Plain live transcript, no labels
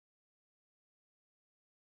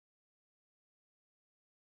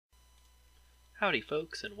Howdy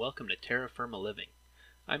folks, and welcome to TerraFirma Living.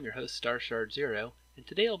 I'm your host StarShard0, and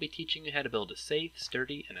today I'll be teaching you how to build a safe,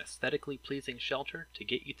 sturdy, and aesthetically pleasing shelter to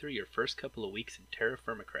get you through your first couple of weeks in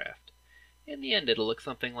TerraFirmaCraft. In the end, it'll look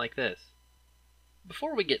something like this.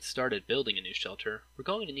 Before we get started building a new shelter, we're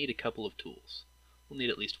going to need a couple of tools. We'll need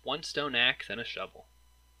at least one stone axe and a shovel.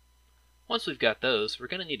 Once we've got those, we're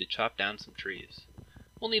going to need to chop down some trees.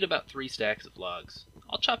 We'll need about 3 stacks of logs.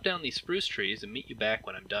 I'll chop down these spruce trees and meet you back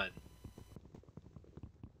when I'm done.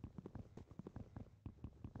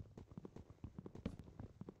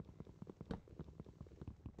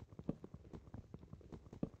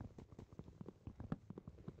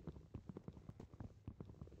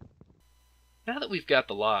 Now that we've got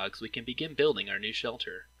the logs, we can begin building our new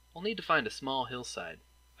shelter. We'll need to find a small hillside.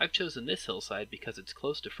 I've chosen this hillside because it's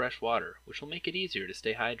close to fresh water, which will make it easier to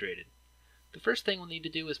stay hydrated. The first thing we'll need to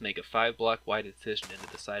do is make a 5-block wide incision into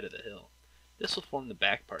the side of the hill. This will form the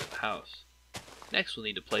back part of the house. Next we'll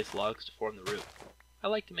need to place logs to form the roof. I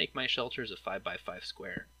like to make my shelters a 5x5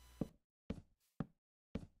 square.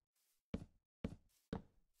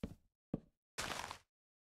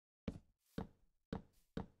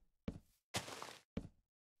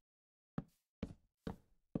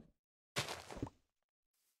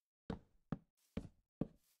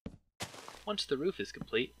 Once the roof is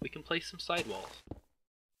complete, we can place some sidewalls.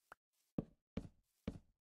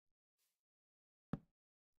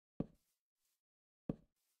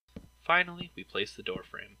 Finally, we place the door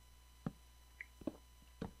frame.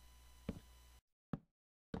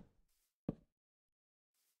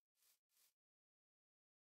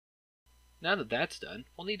 Now that that's done,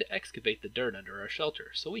 we'll need to excavate the dirt under our shelter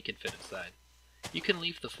so we can fit inside. You can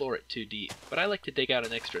leave the floor at 2 deep, but I like to dig out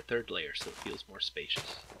an extra 3rd layer so it feels more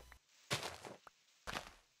spacious.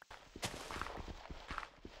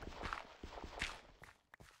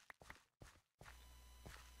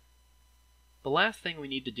 The last thing we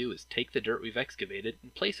need to do is take the dirt we've excavated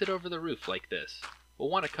and place it over the roof like this. We'll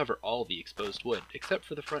want to cover all the exposed wood, except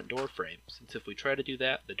for the front door frame, since if we try to do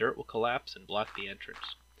that, the dirt will collapse and block the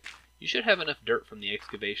entrance. You should have enough dirt from the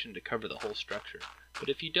excavation to cover the whole structure, but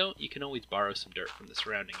if you don't, you can always borrow some dirt from the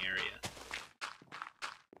surrounding area.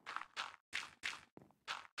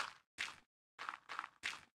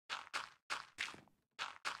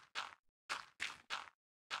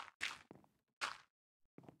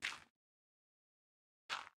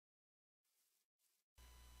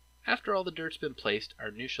 After all the dirt's been placed,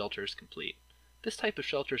 our new shelter is complete. This type of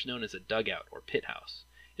shelter is known as a dugout or pit house.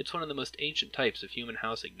 It's one of the most ancient types of human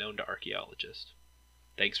housing known to archaeologists.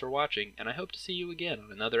 Thanks for watching, and I hope to see you again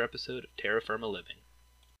on another episode of TerraFirma Living.